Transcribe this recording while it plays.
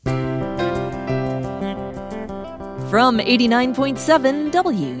From 89.7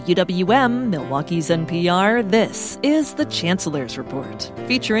 WUWM, Milwaukee's NPR, this is the Chancellor's Report,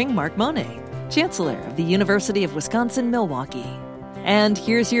 featuring Mark Monet, Chancellor of the University of Wisconsin-Milwaukee. And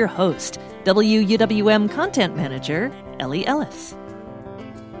here's your host, WUWM Content Manager, Ellie Ellis.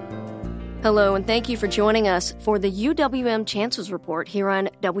 Hello, and thank you for joining us for the UWM Chancellor's Report here on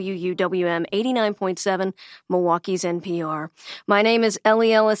WUWM 89.7, Milwaukee's NPR. My name is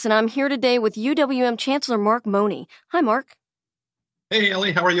Ellie Ellis, and I'm here today with UWM Chancellor Mark Monet. Hi, Mark. Hey,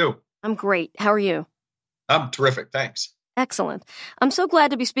 Ellie. How are you? I'm great. How are you? I'm terrific. Thanks. Excellent. I'm so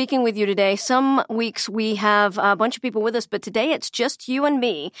glad to be speaking with you today. Some weeks we have a bunch of people with us, but today it's just you and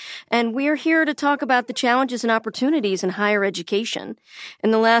me, and we're here to talk about the challenges and opportunities in higher education.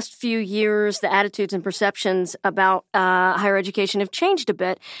 In the last few years, the attitudes and perceptions about higher education have changed a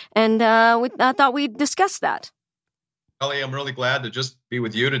bit, and I thought we'd discuss that. Ellie, I'm really glad to just be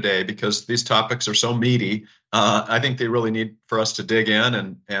with you today because these topics are so meaty. I think they really need for us to dig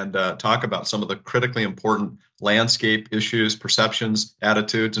in and talk about some of the critically important landscape issues, perceptions,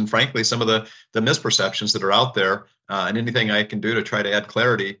 attitudes, and frankly, some of the misperceptions that are out there. And anything I can do to try to add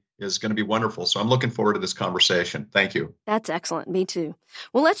clarity is going to be wonderful. So I'm looking forward to this conversation. Thank you. That's excellent. Me too.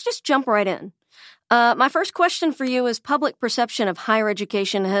 Well, let's just jump right in. My first question for you is public perception of higher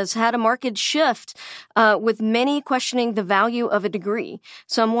education has had a marked shift, with many questioning the value of a degree.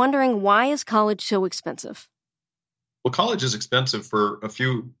 So I'm wondering, why is college so expensive? Well, college is expensive for a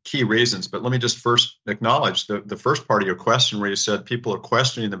few key reasons, but let me just first acknowledge the first part of your question where you said people are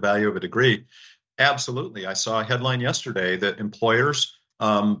questioning the value of a degree. Absolutely. I saw a headline yesterday that employers,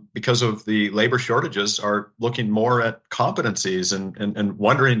 because of the labor shortages, are looking more at competencies and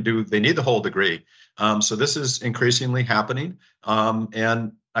wondering, do they need the whole degree? So this is increasingly happening.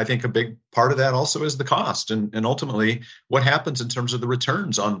 And I think a big part of that also is the cost and ultimately what happens in terms of the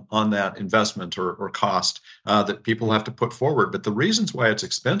returns on that investment or cost that people have to put forward. But the reasons why it's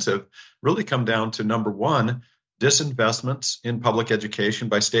expensive really come down to, number one, disinvestments in public education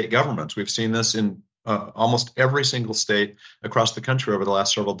by state governments. We've seen this in almost every single state across the country over the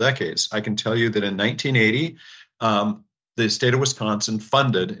last several decades. I can tell you that in 1980, the state of Wisconsin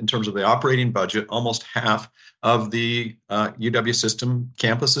funded, in terms of the operating budget, almost half of the UW system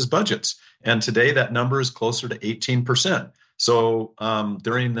campus's budgets. And today that number is closer to 18%. So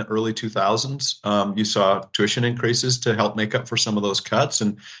during the early 2000s, you saw tuition increases to help make up for some of those cuts.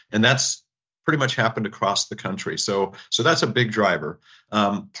 And that's pretty much happened across the country. So that's a big driver.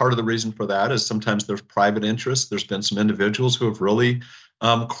 Part of the reason for that is sometimes there's private interest. There's been some individuals who have really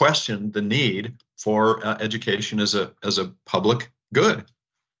questioned the need for education as a public good.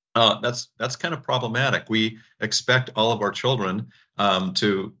 That's kind of problematic. We expect all of our children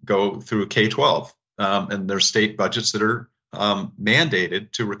to go through K-12, and there's state budgets that are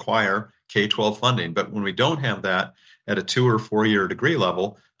mandated to require K-12 funding. But when we don't have that at a 2 or 4 year degree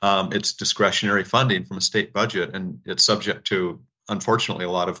level, it's discretionary funding from a state budget, and it's subject to, unfortunately,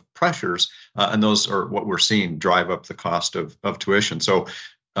 a lot of pressures, and those are what we're seeing drive up the cost of tuition. So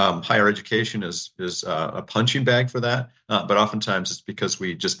higher education is a punching bag for that, but oftentimes it's because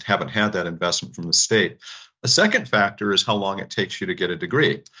we just haven't had that investment from the state. A second factor is how long it takes you to get a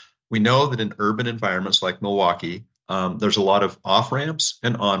degree. We know that in urban environments like Milwaukee, there's a lot of off-ramps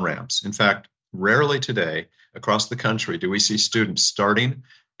and on-ramps. In fact, rarely today across the country do we see students starting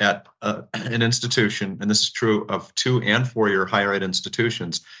at an institution, and this is true of 2 and 4 year higher ed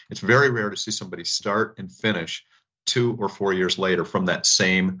institutions. It's very rare to see somebody start and finish 2 or 4 years later from that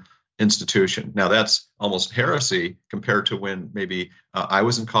same institution. Now, that's almost heresy compared to when maybe I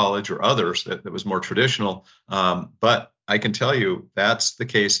was in college or others that was more traditional. But I can tell you that's the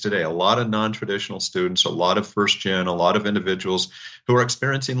case today. A lot of non-traditional students, a lot of first gen, a lot of individuals who are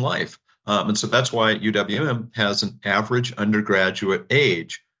experiencing life. And so that's why UWM has an average undergraduate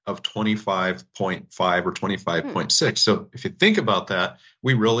age of 25.5 or 25.6. So if you think about that,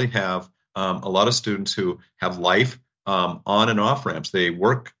 we really have a lot of students who have life on and off ramps. They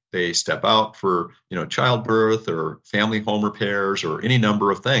work, they step out for childbirth or family home repairs or any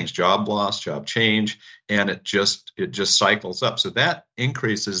number of things, job loss, job change, and it just cycles up. So that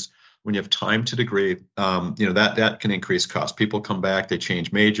increases when you have time to degree. That can increase cost. People come back, they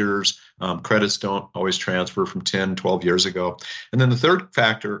change majors, credits don't always transfer from 10, 12 years ago. And then the third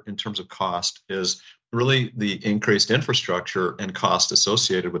factor in terms of cost is really the increased infrastructure and cost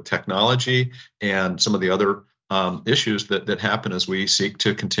associated with technology and some of the other issues that happen as we seek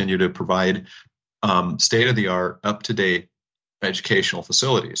to continue to provide state-of-the-art, up-to-date educational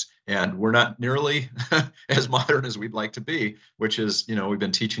facilities. And we're not nearly as modern as we'd like to be, which is, we've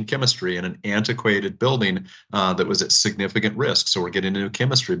been teaching chemistry in an antiquated building that was at significant risk. So we're getting a new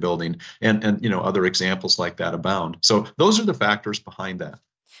chemistry building, and other examples like that abound. So those are the factors behind that.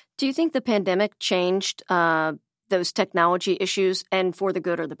 Do you think the pandemic changed those technology issues, and for the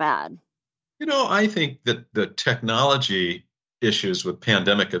good or the bad? I think that the technology issues with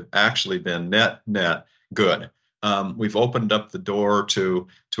pandemic have actually been net good. We've opened up the door to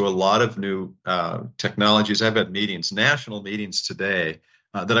a lot of new technologies. I've had national meetings today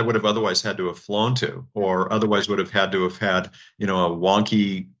that I would have otherwise had to have flown to, or otherwise would have had a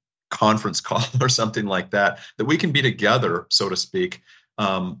wonky conference call or something like that we can be together, so to speak,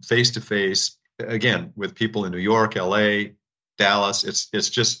 face to face, again, with people in New York, LA, Dallas.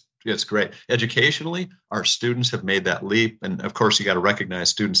 It's great. Educationally, our students have made that leap. And of course, you got to recognize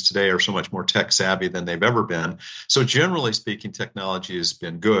students today are so much more tech savvy than they've ever been. So generally speaking, technology has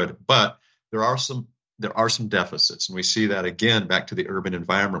been good, but there are some deficits. And we see that again back to the urban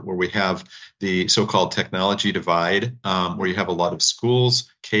environment, where we have the so-called technology divide, where you have a lot of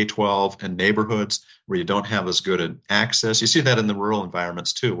schools, K-12, and neighborhoods where you don't have as good an access. You see that in the rural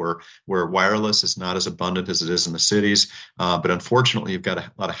environments too, where wireless is not as abundant as it is in the cities. But unfortunately, you've got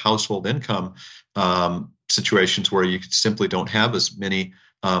a lot of household income situations where you simply don't have as many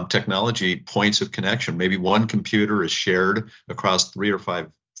technology points of connection. Maybe one computer is shared across 3 or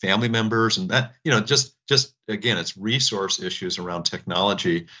 5 family members, and that, just again, it's resource issues around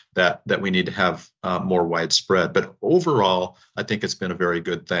technology that we need to have more widespread. But overall, I think it's been a very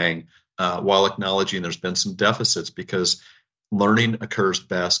good thing, while acknowledging there's been some deficits, because learning occurs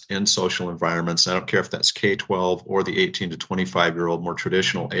best in social environments. I don't care if that's K-12 or the 18 to 25-year-old more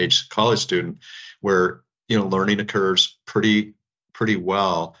traditional age college student, where learning occurs pretty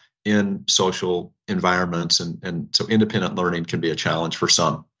well in social environments, and so independent learning can be a challenge for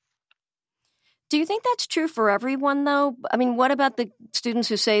some. Do you think that's true for everyone, though? I mean, what about the students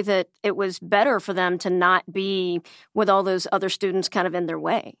who say that it was better for them to not be with all those other students kind of in their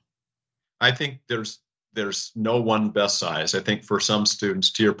way? I think there's no one best size. I think for some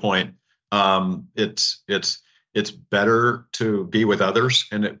students, to your point, it's better to be with others,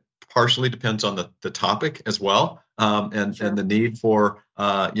 and it partially depends on the topic as well, and the need for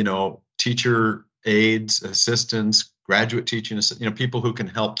teacher aides, assistants, graduate teaching, people who can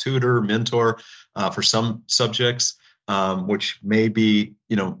help tutor, mentor for some subjects, which may be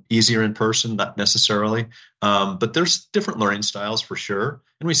easier in person, not necessarily. But there's different learning styles for sure,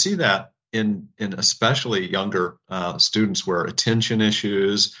 and we see that in especially younger students, where attention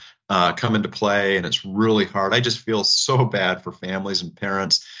issues come into play, and it's really hard. I just feel so bad for families and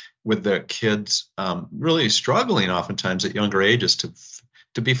parents with the kids really struggling oftentimes at younger ages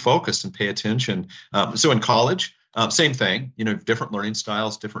to be focused and pay attention. So in college, same thing, different learning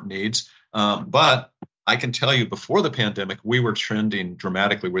styles, different needs. But I can tell you, before the pandemic, we were trending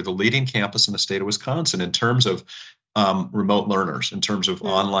dramatically. We're the leading campus in the state of Wisconsin in terms of remote learners, in terms of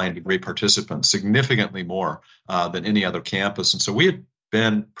online degree participants, significantly more than any other campus. And so we had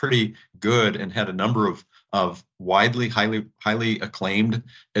been pretty good and had a number of widely, highly acclaimed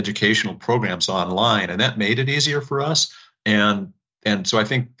educational programs online, and that made it easier for us. And so I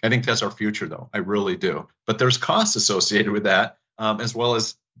think that's our future, though. I really do. But there's costs associated with that, as well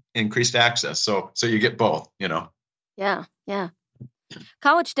as increased access. So you get both, Yeah.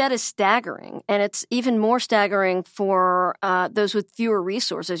 College debt is staggering, and it's even more staggering for those with fewer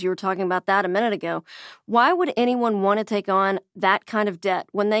resources. You were talking about that a minute ago. Why would anyone want to take on that kind of debt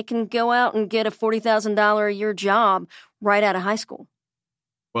when they can go out and get a $40,000 a year job right out of high school?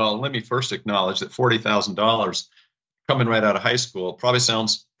 Well, let me first acknowledge that $40,000 coming right out of high school probably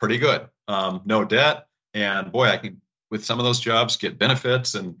sounds pretty good. No debt, and boy, I can, with some of those jobs, get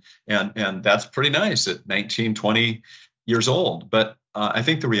benefits, and that's pretty nice at 19, 20 years old. But I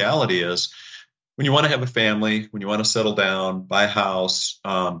think the reality is, when you want to have a family, when you want to settle down, buy a house,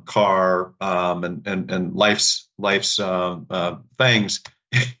 car, and life's things,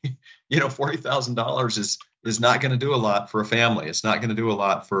 $40,000 is not going to do a lot for a family. It's not going to do a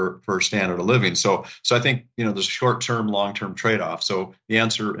lot for standard of living. So I think there's a short-term, long-term trade-off. So the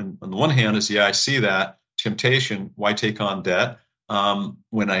answer, on the one hand, is I see that temptation. Why take on debt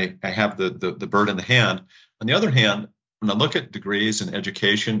when I have the bird in the hand? On the other hand, when I look at degrees and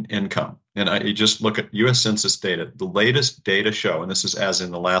education income, and I just look at U.S. Census data, the latest data show, and this is as in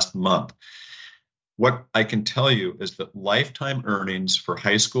the last month, what I can tell you is that lifetime earnings for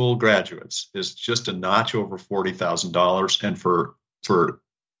high school graduates is just a notch over $40,000. And for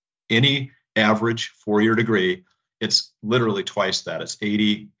any average 4-year degree, it's literally twice that. It's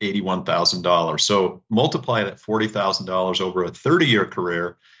 $81,000. So multiply that $40,000 over a 30-year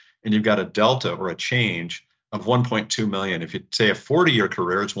career, and you've got a delta or a change of 1.2 million. If you say a 40-year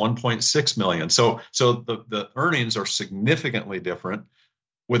career, it's 1.6 million. So the earnings are significantly different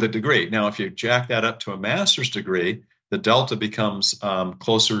with a degree. Now, if you jack that up to a master's degree, the delta becomes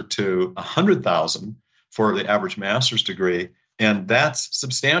closer to 100,000 for the average master's degree. And that's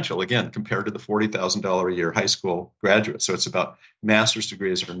substantial, again, compared to the $40,000 a year high school graduate. So it's about master's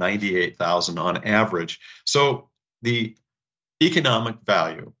degrees are 98,000 on average. So the economic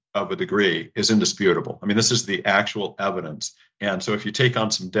value of a degree is indisputable. I mean, this is the actual evidence. And so if you take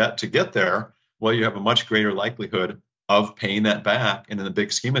on some debt to get there, well, you have a much greater likelihood of paying that back. And in the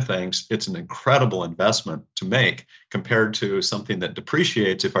big scheme of things, it's an incredible investment to make compared to something that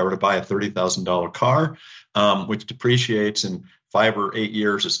depreciates. If I were to buy a $30,000 car, which depreciates in 5 or 8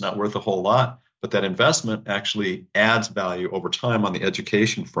 years, it's not worth a whole lot. But that investment actually adds value over time on the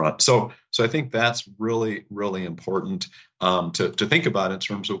education front. So I think that's really, really important to think about in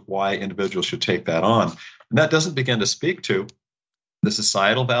terms of why individuals should take that on. And that doesn't begin to speak to the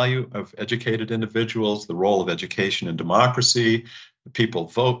societal value of educated individuals, the role of education in democracy. People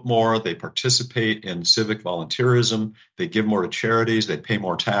vote more, they participate in civic volunteerism, they give more to charities, they pay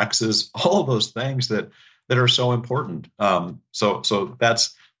more taxes, all of those things that are so important. So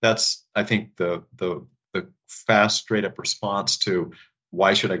that's I think the fast, straight up response to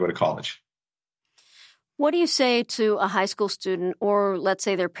why should I go to college? What do you say to a high school student, or let's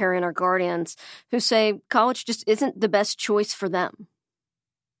say their parent or guardians, who say college just isn't the best choice for them?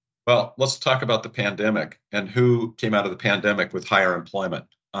 Well, let's talk about the pandemic and who came out of the pandemic with higher employment.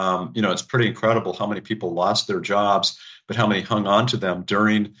 It's pretty incredible how many people lost their jobs, but how many hung on to them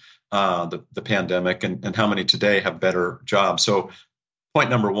during the pandemic, and how many today have better jobs. So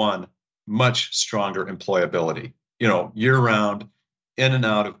point number one, much stronger employability. Year round, in and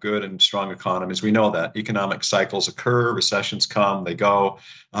out of good and strong economies. We know that economic cycles occur, recessions come, they go,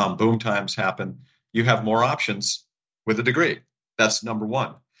 boom times happen. You have more options with a degree. That's number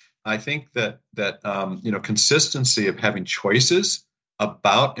one. I think that consistency of having choices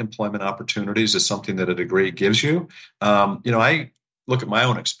about employment opportunities is something that a degree gives you. I look at my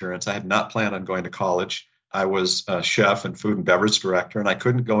own experience. I had not planned on going to college. I was a chef and food and beverage director, and I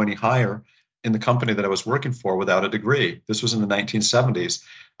couldn't go any higher in the company that I was working for without a degree. This was in the 1970s.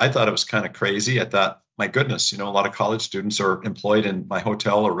 I thought it was kind of crazy. I thought, my goodness, a lot of college students are employed in my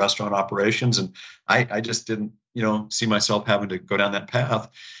hotel or restaurant operations, and I just didn't, see myself having to go down that path.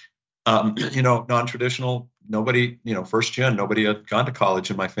 Non-traditional, nobody, first gen, nobody had gone to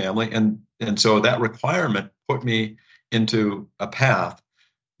college in my family. And so that requirement put me into a path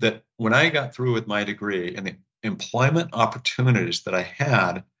that when I got through with my degree, and the employment opportunities that I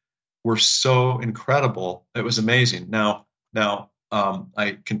had were so incredible, it was amazing. Now,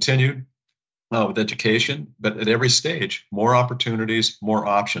 I continued with education, but at every stage, more opportunities, more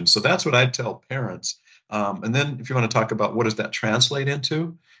options. So that's what I'd tell parents. And then if you want to talk about what does that translate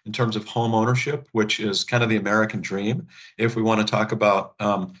into in terms of home ownership, which is kind of the American dream. If we want to talk about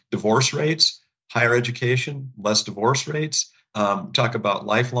divorce rates, higher education, less divorce rates, talk about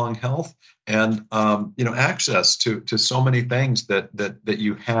lifelong health, and access to so many things that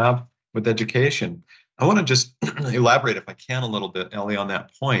you have with education. I want to just elaborate, if I can, a little bit, Ellie, on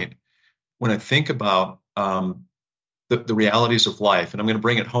that point. When I think about the realities of life, and I'm going to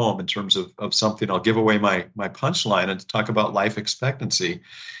bring it home in terms of something, I'll give away my punchline and talk about life expectancy.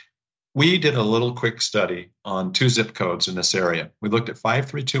 We did a little quick study on 2 zip codes in this area. We looked at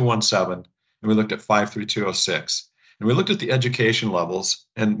 53217 and we looked at 53206. And we looked at the education levels,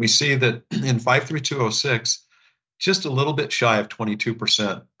 and we see that in 53206, just a little bit shy of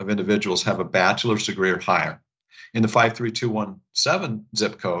 22% of individuals have a bachelor's degree or higher. In the 53217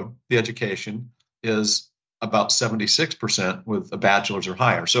 zip code, the education is about 76% with a bachelor's or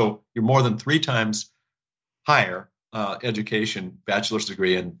higher. So you're more than 3 times higher education, bachelor's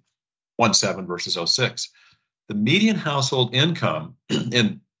degree in 17 versus 06. The median household income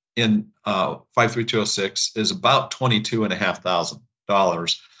in 53206 is about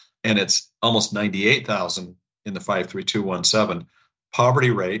 $22,500, and it's almost $98,000 in the 53217. Poverty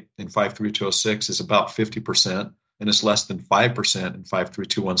rate in 53206 is about 50%, and it's less than 5% in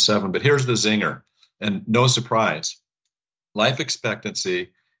 53217. But here's the zinger, and no surprise, life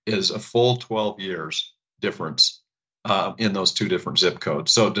expectancy is a full 12 years difference in those 2 different zip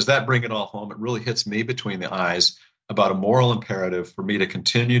codes. So does that bring it all home? It really hits me between the eyes about a moral imperative for me to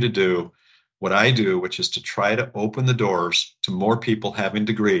continue to do what I do, which is to try to open the doors to more people having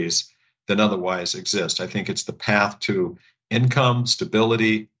degrees than otherwise exist. I think it's the path to income,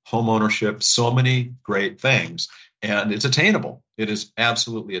 stability, home ownership, so many great things. And it's attainable. It is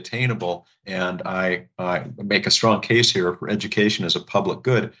absolutely attainable. And I make a strong case here for education as a public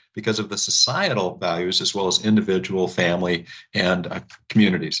good because of the societal values as well as individual, family, and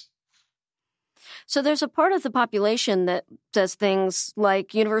communities. So there's a part of the population that says things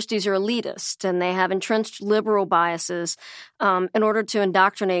like universities are elitist and they have entrenched liberal biases in order to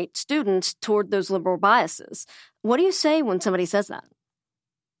indoctrinate students toward those liberal biases. What do you say when somebody says that?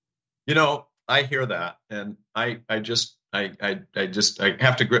 I hear that, and I have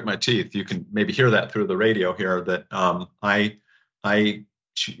to grit my teeth. You can maybe hear that through the radio here. That I'm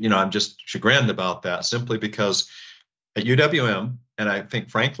just chagrined about that simply because at UWM, and I think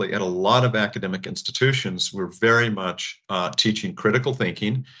frankly at a lot of academic institutions, we're very much teaching critical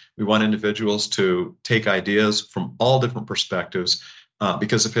thinking. We want individuals to take ideas from all different perspectives.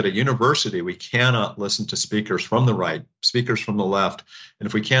 Because if at a university we cannot listen to speakers from the right, speakers from the left, and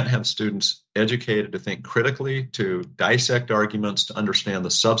if we can't have students educated to think critically, to dissect arguments, to understand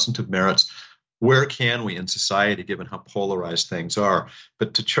the substantive merits, where can we in society, given how polarized things are?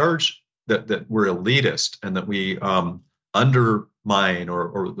 But to charge that we're elitist and that we undermine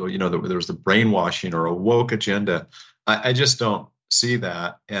or that there's the brainwashing or a woke agenda, I just don't see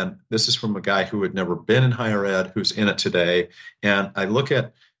that. And this is from a guy who had never been in higher ed, who's in it today. And I look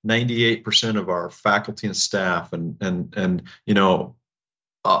at 98% of our faculty and staff and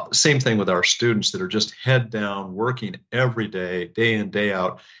same thing with our students that are just head down, working every day, day in, day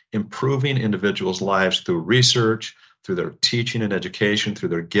out, improving individuals' lives through research, through their teaching and education, through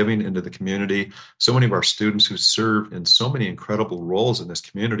their giving into the community. So many of our students who serve in so many incredible roles in this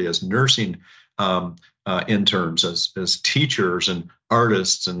community as nursing interns, as teachers and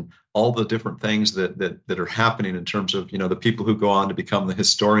artists, and all the different things that are happening in terms of the people who go on to become the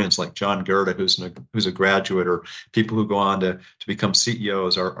historians like John Gerda, who's a graduate, or people who go on to become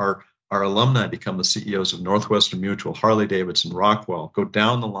CEOs. Our alumni become the CEOs of Northwestern Mutual, Harley-Davidson, Rockwell. Go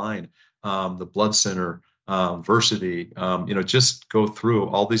down the line, the Blood Center, Versity. Just go through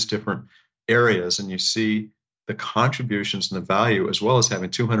all these different areas, and you see the contributions and the value, as well as having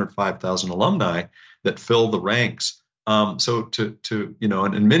 205,000 alumni that fill the ranks. So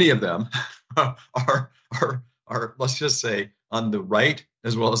and many of them are let's just say on the right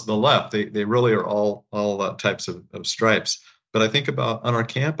as well as the left. They really are all types of stripes. But I think about on our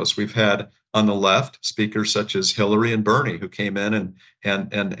campus, we've had on the left speakers such as Hillary and Bernie, who came in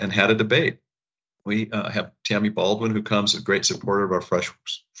and had a debate. We have Tammy Baldwin, who comes a great supporter of our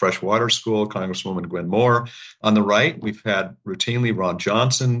freshwater school, Congresswoman Gwen Moore. On the right, we've had routinely Ron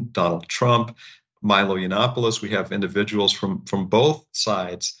Johnson, Donald Trump, Milo Yiannopoulos. We have individuals from both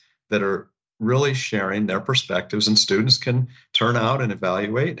sides that are really sharing their perspectives, and students can turn out and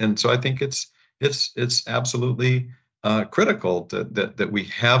evaluate. And so I think it's absolutely critical that we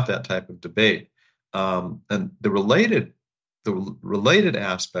have that type of debate. And the related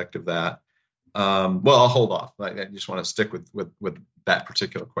aspect of that. I'll hold off. I just want to stick with that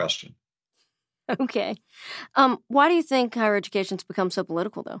particular question. Okay. Why do you think higher education's become so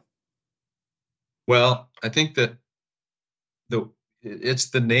political, though? Well, I think that it's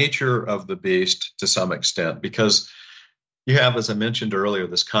the nature of the beast to some extent, because you have, as I mentioned earlier,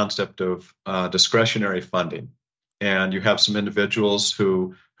 this concept of discretionary funding, and you have some individuals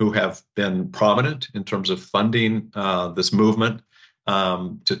who have been prominent in terms of funding this movement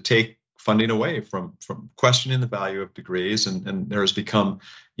to take funding away from questioning the value of degrees, and there has become,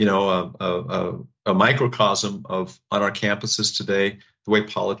 a microcosm of on our campuses today the way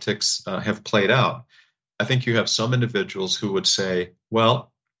politics have played out. I think you have some individuals who would say,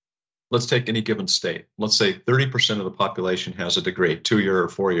 well, let's take any given state. Let's say 30% of the population has a degree, 2-year or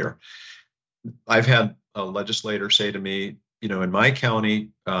 4-year. I've had a legislator say to me, in my county,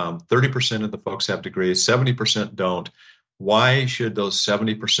 30% of the folks have degrees, 70% don't. Why should those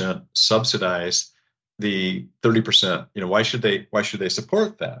 70% subsidize the 30%? Why should they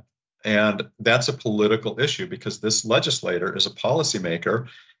support that? And that's a political issue, because this legislator is a policymaker,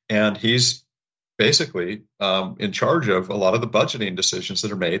 and he's basically in charge of a lot of the budgeting decisions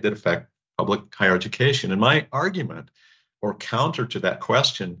that are made that affect public higher education. And my argument or counter to that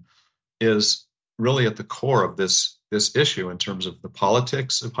question is really at the core of this issue in terms of the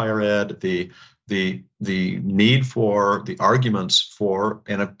politics of higher ed, the need for the arguments for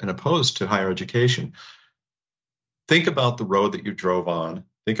and opposed to higher education. Think about the road that you drove on.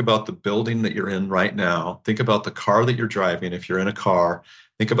 Think about the building that you're in right now. Think about the car that you're driving if you're in a car.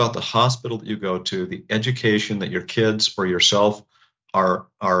 Think about the hospital that you go to, the education that your kids or yourself are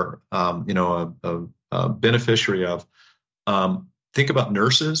a beneficiary of. Think about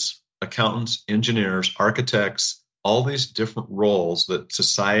nurses, accountants, engineers, architects, all these different roles that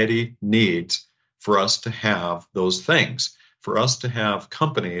society needs for us to have those things, for us to have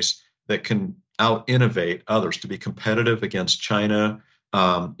companies that can out innovate others, to be competitive against China,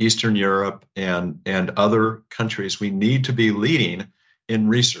 Eastern Europe, and other countries. We need to be leading in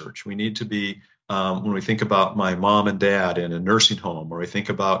research. We need to be, when we think about my mom and dad in a nursing home, or we think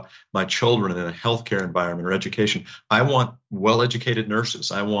about my children in a healthcare environment or education, I want well-educated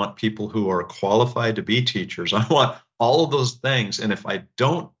nurses. I want people who are qualified to be teachers. I want all of those things. And if I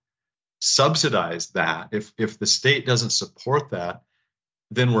don't subsidize that, if the state doesn't support that,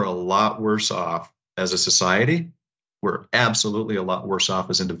 then we're a lot worse off as a society. We're absolutely a lot worse off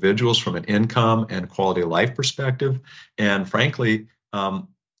as individuals from an income and quality of life perspective. And frankly,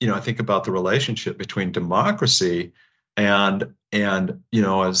 I think about the relationship between democracy and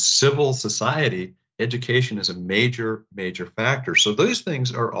a civil society. Education is a major factor. So those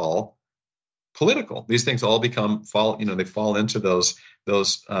things are all political. These things all fall into those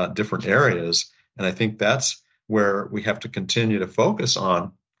different areas. And I think that's where we have to continue to focus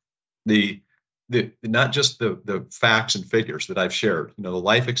on the not just the facts and figures that I've shared, the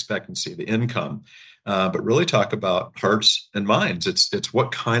life expectancy, the income, but really talk about hearts and minds. It's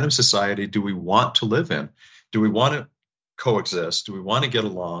what kind of society do we want to live in? Do we want to coexist? Do we want to get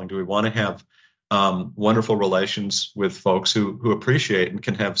along? Do we want to have wonderful relations with folks who appreciate and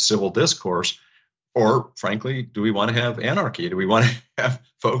can have civil discourse? Or frankly, do we want to have anarchy? Do we want to have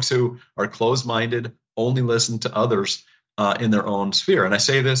folks who are closed-minded, only listen to others in their own sphere? And I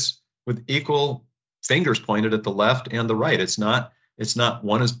say this with equal fingers pointed at the left and the right. It's not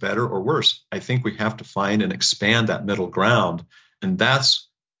one is better or worse. I think we have to find and expand that middle ground. And that's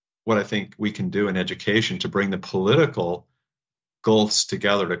what I think we can do in education, to bring the political gulfs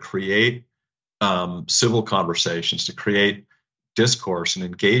together, to create civil conversations, to create discourse and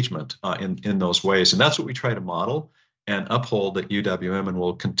engagement in those ways. And that's what we try to model and uphold at UWM, and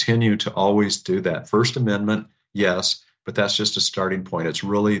we'll continue to always do that. First Amendment, yes, but that's just a starting point. It's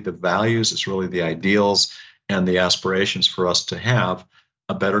really the values, it's really the ideals and the aspirations for us to have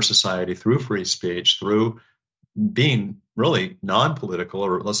a better society through free speech, through being really non-political,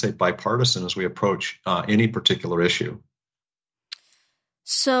 or let's say bipartisan, as we approach any particular issue.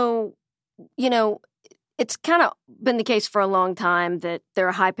 So, it's kind of been the case for a long time that there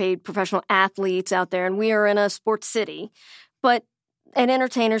are high-paid professional athletes out there, and we are in a sports city, and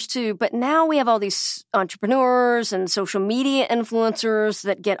entertainers too. But now we have all these entrepreneurs and social media influencers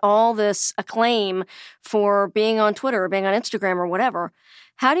that get all this acclaim for being on Twitter or being on Instagram or whatever.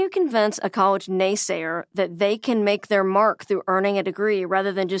 How do you convince a college naysayer that they can make their mark through earning a degree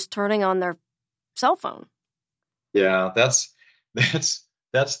rather than just turning on their cell phone? Yeah, that's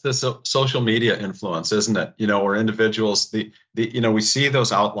the social media influence, isn't it? Where individuals, we see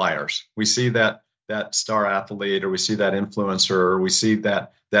those outliers. We see that star athlete, or we see that influencer, or we see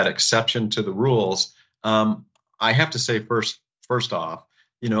that exception to the rules. I have to say first off,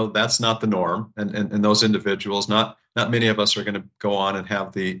 that's not the norm. And those individuals, not many of us are going to go on and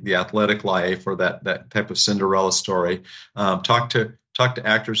have the athletic life or that type of Cinderella story. Talk to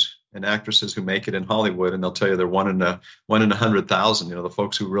actors and actresses who make it in Hollywood, and they'll tell you they're one in 100,000. The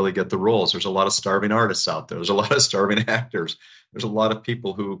folks who really get the roles. There's a lot of starving artists out there. There's a lot of starving actors. There's a lot of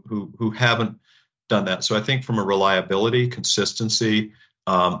people who haven't done that. So I think from a reliability, consistency,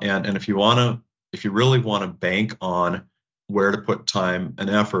 and if you really want to bank on where to put time and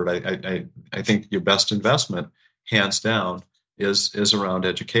effort, I think your best investment, hands down, is around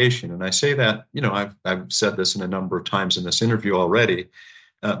education. And I say that, I've said this in a number of times in this interview already.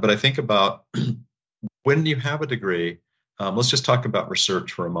 But I think about when you have a degree, let's just talk about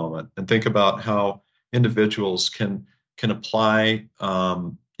research for a moment and think about how individuals can apply,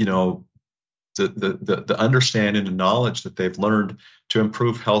 the understanding and knowledge that they've learned to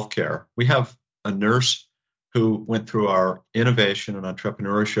improve healthcare. We have a nurse who went through our innovation and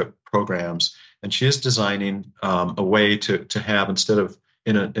entrepreneurship programs, and she is designing a way to have, instead of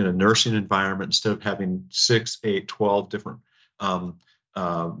in a nursing environment, instead of having 6, 8, 12 different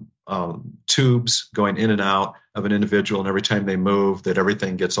tubes going in and out of an individual, and every time they move, that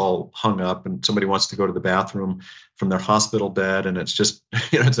everything gets all hung up, and somebody wants to go to the bathroom from their hospital bed, and it's just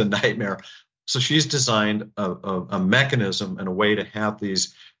it's a nightmare. So she's designed a mechanism and a way to have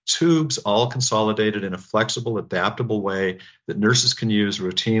these tubes all consolidated in a flexible, adaptable way that nurses can use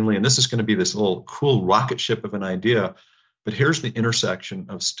routinely. And this is going to be this little cool rocket ship of an idea. But here's the intersection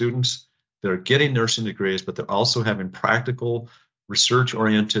of students that are getting nursing degrees, but they're also having practical,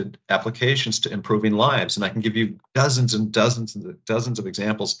 research-oriented applications to improving lives. And I can give you dozens and dozens and dozens of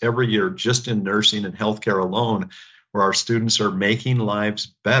examples every year just in nursing and healthcare alone, where our students are making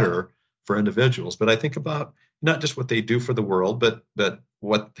lives better for individuals. But I think about not just what they do for the world, but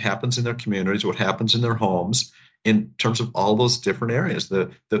what happens in their communities, what happens in their homes in terms of all those different areas, the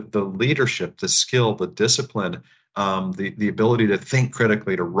leadership, the skill, the discipline, the ability to think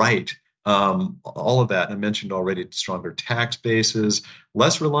critically, to write, all of that. I mentioned already stronger tax bases,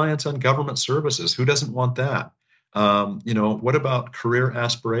 less reliance on government services. Who doesn't want that? What about career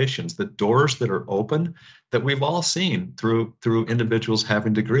aspirations, the doors that are open that we've all seen through individuals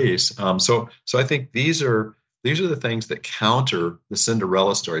having degrees? So I think these are the things that counter the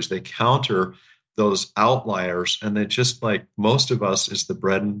Cinderella stories. They counter those outliers, and they just, like most of us, is the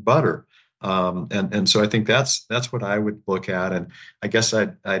bread and butter. And so I think that's what I would look at. And I guess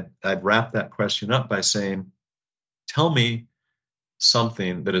I'd wrap that question up by saying, tell me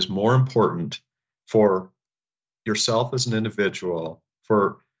something that is more important for yourself as an individual,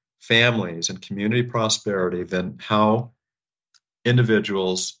 for families and community prosperity, than how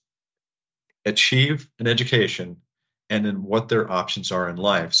individuals achieve an education and then what their options are in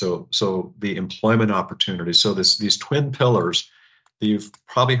life. So the employment opportunities. So these twin pillars. You've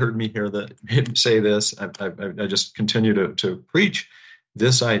probably heard me say this. I just continue to preach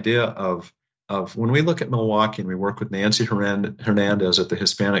this idea of when we look at Milwaukee and we work with Nancy Hernandez at the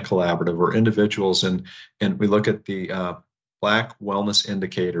Hispanic Collaborative, or individuals, and we look at the Black wellness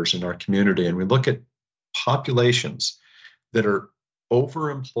indicators in our community, and we look at populations that are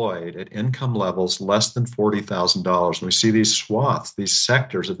overemployed at income levels less than $40,000. And we see these swaths, these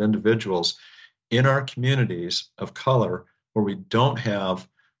sectors of individuals in our communities of color where we don't have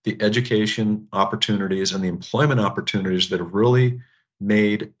the education opportunities and the employment opportunities that have really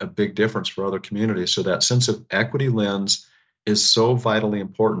made a big difference for other communities. So that sense of equity lens is so vitally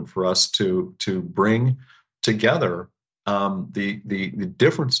important for us to bring together the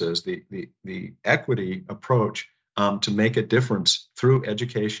differences, the equity approach to make a difference through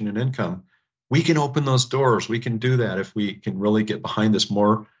education and income. We can open those doors. We can do that if we can really get behind this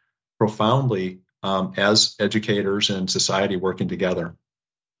more profoundly as educators and society working together.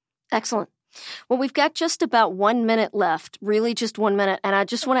 Excellent. Well, we've got just about 1 minute left, really just 1 minute. And I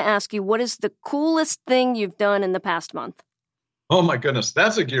just want to ask you, what is the coolest thing you've done in the past month? Oh, my goodness.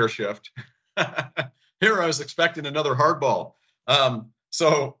 That's a gear shift. Here I was expecting another hardball.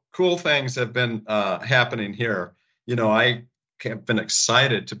 So cool things have been happening here. I have been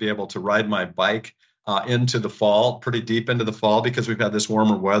excited to be able to ride my bike into the fall, pretty deep into the fall, because we've had this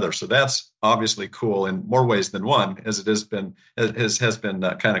warmer weather. So that's obviously cool in more ways than one, as it has been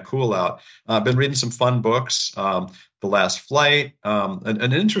kind of cool out. I've been reading some fun books. The Last Flight.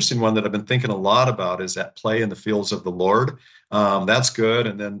 An interesting one that I've been thinking a lot about is At Play in the Fields of the Lord. That's good.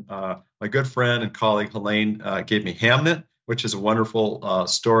 And then my good friend and colleague Helene gave me Hamnet, which is a wonderful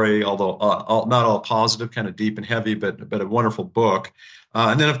story, although not all positive, kind of deep and heavy, but a wonderful book.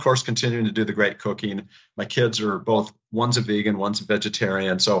 And then, of course, continuing to do the great cooking. My kids are both, one's a vegan, one's a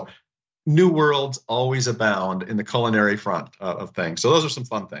vegetarian. So new worlds always abound in the culinary front of things. So those are some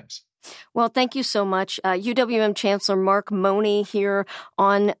fun things. Well, thank you so much. UWM Chancellor Mark Money here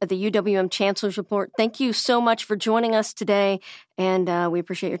on the UWM Chancellor's Report. Thank you so much for joining us today, and we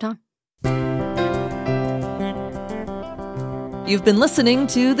appreciate your time. You've been listening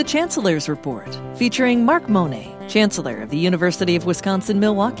to The Chancellor's Report, featuring Mark Money, Chancellor of the University of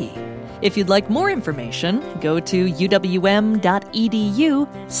Wisconsin-Milwaukee. If you'd like more information, go to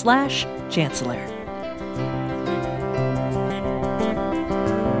uwm.edu/chancellor.